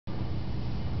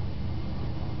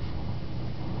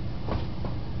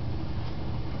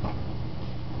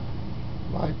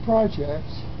project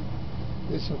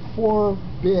is a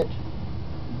 4-bit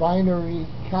binary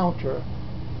counter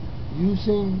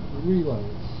using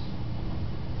relays.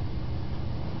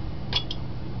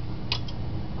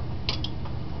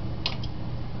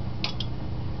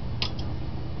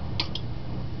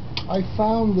 I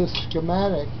found the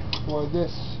schematic for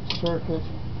this circuit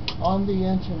on the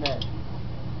internet.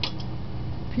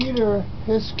 Peter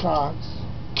Hiscox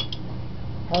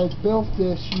had built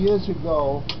this years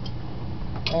ago,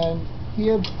 and he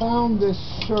had found this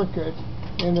circuit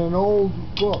in an old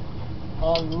book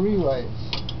on relays.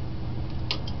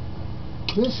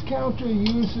 This counter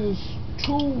uses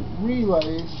 2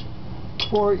 relays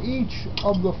for each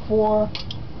of the 4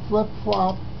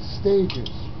 flip-flop stages.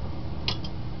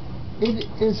 It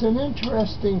is an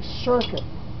interesting circuit.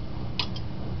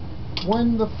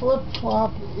 When the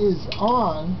flip-flop is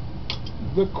on,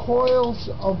 the coils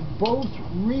of both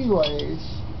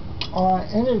relays are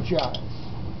energized.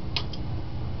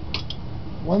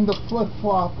 When the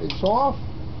flip-flop is off,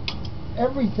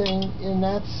 everything in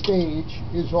that stage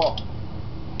is off.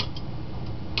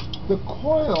 The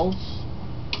coils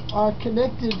are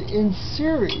connected in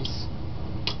series,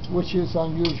 which is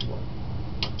unusual.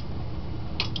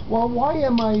 Well, why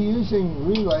am I using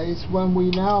relays when we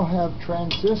now have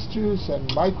transistors and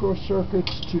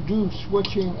microcircuits to do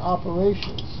switching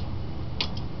operations?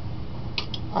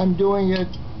 I'm doing it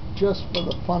just for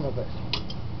the fun of it.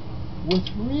 With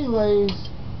relays,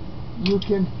 you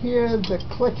can hear the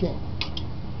clicking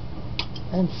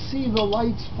and see the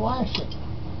lights flashing.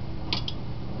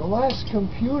 The last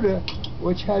computer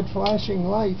which had flashing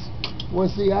lights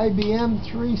was the IBM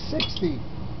 360.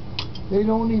 They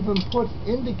don't even put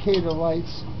indicator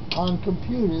lights on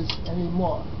computers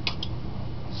anymore.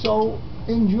 So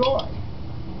enjoy.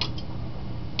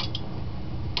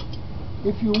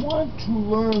 If you want to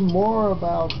learn more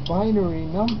about binary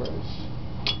numbers,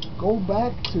 go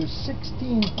back to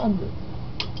 1600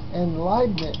 and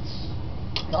Leibniz,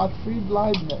 Gottfried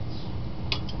Leibniz,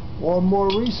 or more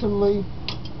recently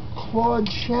Claude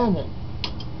Shannon,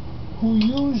 who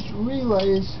used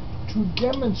relays to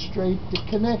demonstrate the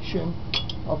connection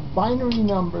of binary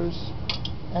numbers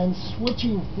and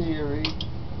switching theory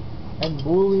and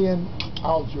Boolean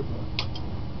algebra.